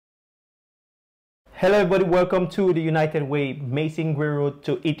Hello everybody, welcome to the United Way. Mason Greenwood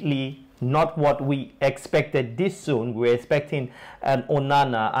to Italy. Not what we expected this soon. We're expecting an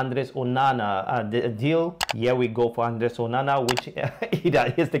Andres Onana the deal. Here we go for Andres Onana, which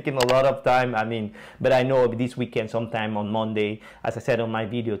it is taking a lot of time. But I know this weekend, sometime on Monday, as I said on my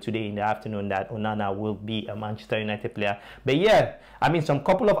video today in the afternoon, that Onana will be a Manchester United player. But yeah, some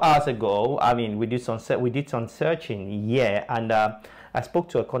couple of hours ago, we did some searching, yeah, and I spoke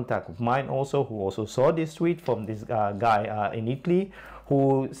to a contact of mine also who also saw this tweet from this guy in Italy,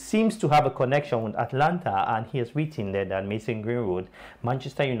 who seems to have a connection with Atalanta, and he has written there that Mason Greenwood,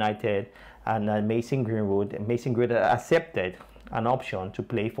 Manchester United, and Mason Greenwood accepted an option to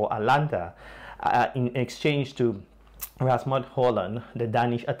play for Atalanta in exchange to Rasmus Højlund, the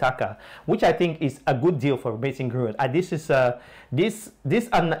Danish attacker, which I think is a good deal for Mason Greenwood. This is this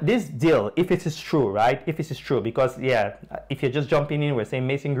deal, if it is true, right? If it is true, because yeah, if you're just jumping in, we're saying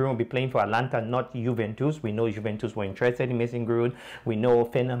Mason Greenwood will be playing for Atalanta, not Juventus. We know Juventus were interested in Mason Greenwood. We know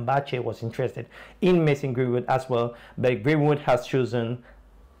Fenerbahce was interested in Mason Greenwood as well. But Greenwood has chosen,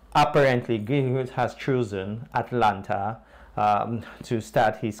 apparently, Atalanta to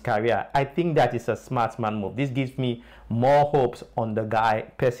start his career. I think that is a smart man move. This gives me more hopes on the guy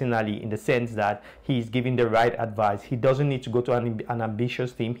personally, in the sense that he's giving the right advice. He doesn't need to go to an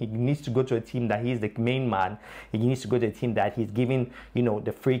ambitious team. He needs to go to a team that he's the main man. He needs to go to a team that he's giving,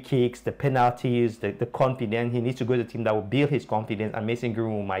 the free kicks, the penalties, the confidence. He needs to go to a team that will build his confidence, and Mason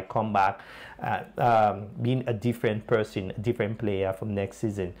Greenwood might come back being a different person, a different player from next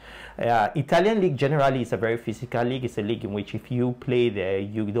season. Italian league generally is a very physical league. It's a league in which if you play there,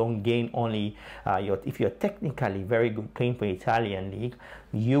 you don't gain only if you're technically very good playing for Italian league,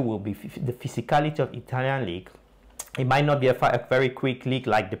 you will be the physicality of Italian league. It might not be a very quick league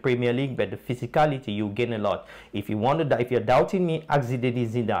like the Premier League, but the physicality, you gain a lot. If you're doubting me, ask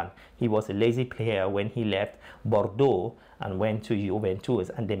Zidane. He was a lazy player when he left Bordeaux and went to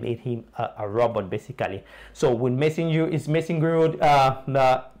Juventus, and they made him a robot basically. So with Mason Greenwood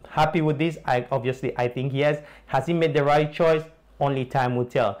happy with this? I think yes. Has he made the right choice? Only time will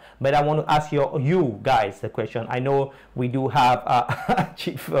tell. But I want to ask you guys the question. I know we do have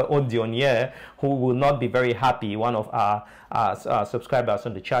Chief Odion here, who will not be very happy, one of our subscribers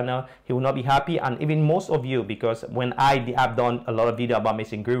on the channel. He will not be happy, and even most of you, because when I have done a lot of video about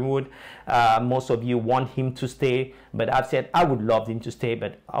Mason Greenwood, most of you want him to stay, but I've said I would love him to stay.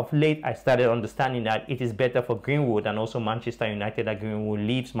 But of late, I started understanding that it is better for Greenwood and also Manchester United that Greenwood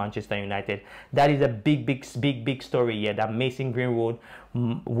leaves Manchester United. That is a big story here, that Mason Greenwood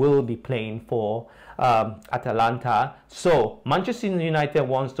will be playing for Atalanta. So Manchester United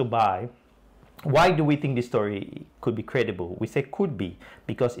wants to buy. Why do we think this story could be credible? We say could be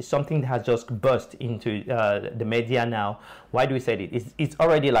because it's something that has just burst into the media now. Why do we say it? It's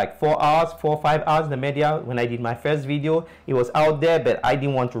already like 4 or 5 hours in the media. When I did my first video, it was out there, but I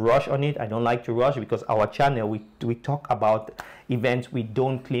didn't want to rush on it. I don't like to rush because our channel, we talk about events. We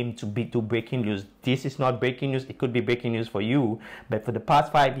don't claim to be breaking news. This is not breaking news. It could be breaking news for you, but for the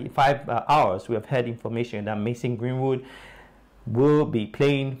past five hours, we have heard information that Mason Greenwood will be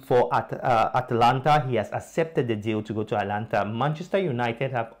playing for Atalanta. He has accepted the deal to go to Atalanta. Manchester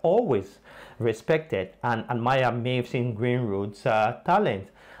United have always respected and admired Mason Greenwood's talent.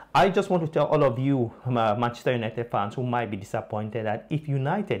 I just want to tell all of you Manchester United fans who might be disappointed that if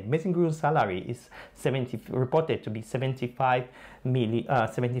Mason Greenwood's salary is reported to be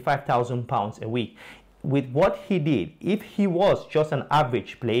 75,000 pounds a week. With what he did, if he was just an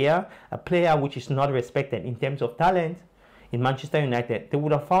average player, a player which is not respected in terms of talent, in Manchester United, they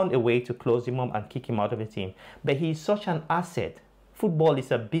would have found a way to close him up and kick him out of the team. But he is such an asset. Football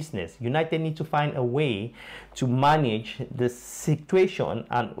is a business. United need to find a way to manage the situation,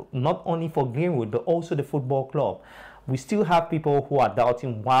 and not only for Greenwood, but also the football club. We still have people who are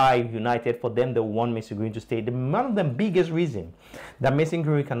doubting why United, for them, they want Mason Greenwood to stay. One of the biggest reasons that Mason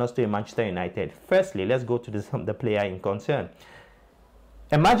Greenwood cannot stay in Manchester United. Firstly, let's go to the player in concern.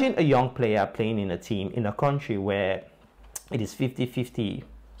 Imagine a young player playing in a team in a country where it is 50-50.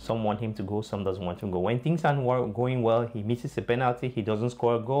 Some want him to go, some doesn't want him to go. When things aren't going well, he misses a penalty, he doesn't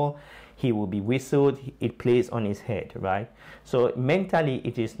score a goal, he will be whistled, it plays on his head, right? So mentally,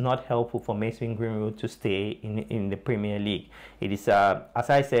 it is not helpful for Mason Greenwood to stay in the Premier League. It is, as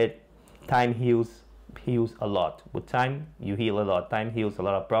I said, time heals a lot. With time, you heal a lot. Time heals a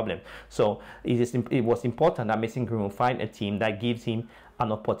lot of problems. So it was important that Mason Greenwood find a team that gives him an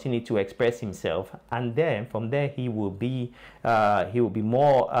opportunity to express himself, and then from there he will be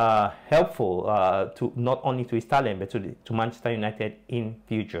more helpful to not only to his talent but to Manchester United in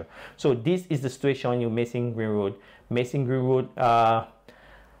future. So this is the situation you Mason Greenwood.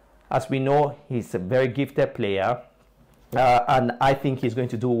 As we know, he's a very gifted player. And I think he's going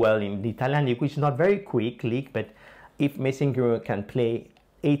to do well in the Italian league, which is not very quick league, but if Mason Greenwood can play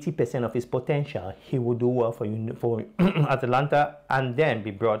 80% of his potential, he will do well for Atalanta, and then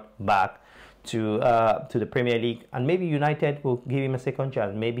be brought back to the Premier League, and maybe United will give him a second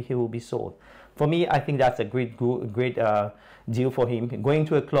chance. Maybe he will be sold. For me, I think that's a great deal for him, going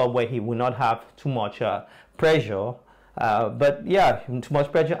to a club where he will not have too much pressure. But yeah, too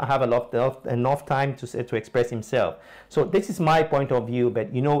much pressure. I have enough time to express himself. So this is my point of view.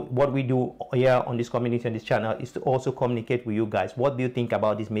 But you know what we do here on this community, on this channel, is to also communicate with you guys. What do you think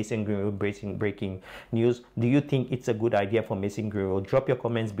about this Mason Greenwood breaking news? Do you think it's a good idea for Mason Greenwood? Drop your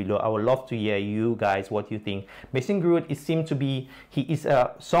comments below. I would love to hear you guys what you think. Mason Greenwood he is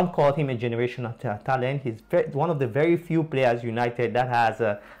some call him a generational talent. He's one of the very few players United that has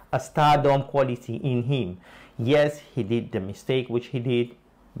a stardom quality in him. Yes, he did the mistake which he did,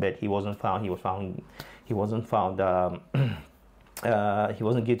 but he wasn't found. He wasn't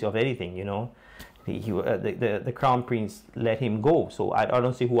guilty of anything. You know, the crown prince let him go. So I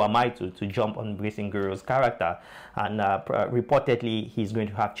don't see who am I to jump on Mason Greenwood's character. And reportedly, he's going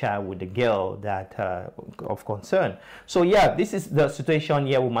to have child with the girl that of concern. So yeah, this is the situation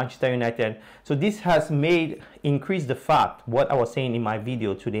here with Manchester United. So this has increased the fact what I was saying in my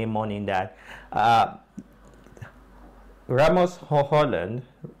video today morning, that Rasmus Højlund,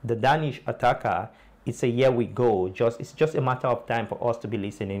 the Danish attacker, it's a here we go. It's just a matter of time for us to be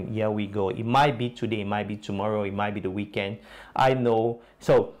listening. Here we go. It might be today, it might be tomorrow, it might be the weekend. I know.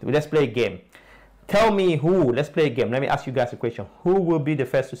 So let's play a game. Tell me who. Let's play a game. Let me ask you guys a question. Who will be the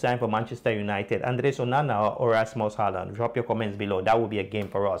first to sign for Manchester United? Andres Onana or Rasmus Højlund? Drop your comments below. That will be a game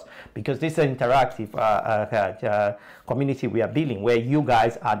for us, because this is an interactive community we are building, where you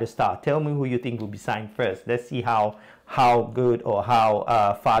guys are the star. Tell me who you think will be signed first. Let's see how good or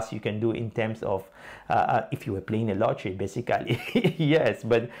how fast you can do in terms of if you were playing a lottery, basically. Yes,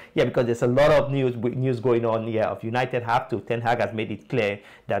 but yeah, because there's a lot of news going on here of United Ten Hag has made it clear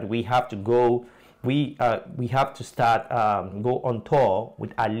that we have to go. We have to start go on tour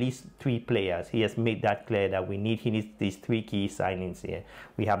with at least 3 players. He has made that clear that he needs these 3 key signings here.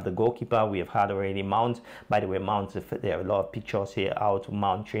 We have the goalkeeper. We have had already Mount. By the way, Mount, there are a lot of pictures here out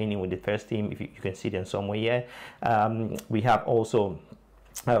Mount training with the first team. If you can see them somewhere here. We have also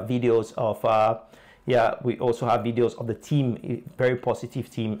videos of yeah, we also have videos of the team, very positive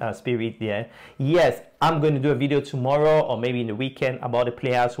team spirit there. Yes, I'm going to do a video tomorrow or maybe in the weekend about the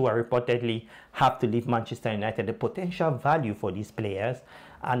players who are reportedly have to leave Manchester United, the potential value for these players.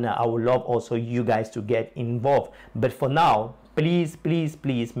 And I would love also you guys to get involved. But for now, please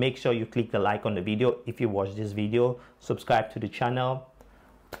make sure you click the like on the video if you watch this video. Subscribe to the channel.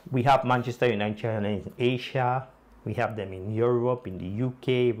 We have Manchester United channel in Asia. We have them in Europe, in the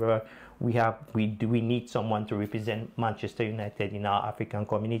UK, where we need someone to represent Manchester United in our African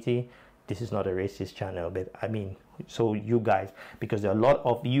community. This is not a racist channel, but I mean, so you guys, because there are a lot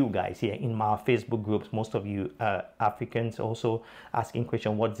of you guys here in my Facebook groups, most of you Africans also asking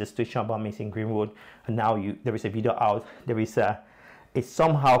questions, what's the situation about Mason Greenwood? And now there is a video out. There is it's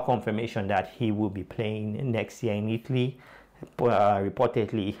somehow confirmation that he will be playing next year in Italy,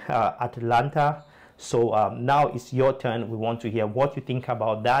 reportedly Atalanta. So now it's your turn. We want to hear what you think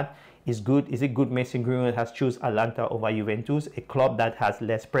about that. Is it good Mason Greenwood has chosen Atalanta over Juventus, a club that has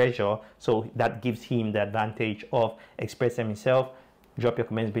less pressure, so that gives him the advantage of expressing himself? Drop your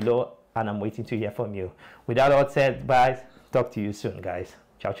comments below, and I'm waiting to hear from you. With that all said, guys, talk to you soon, guys.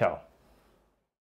 Ciao, ciao.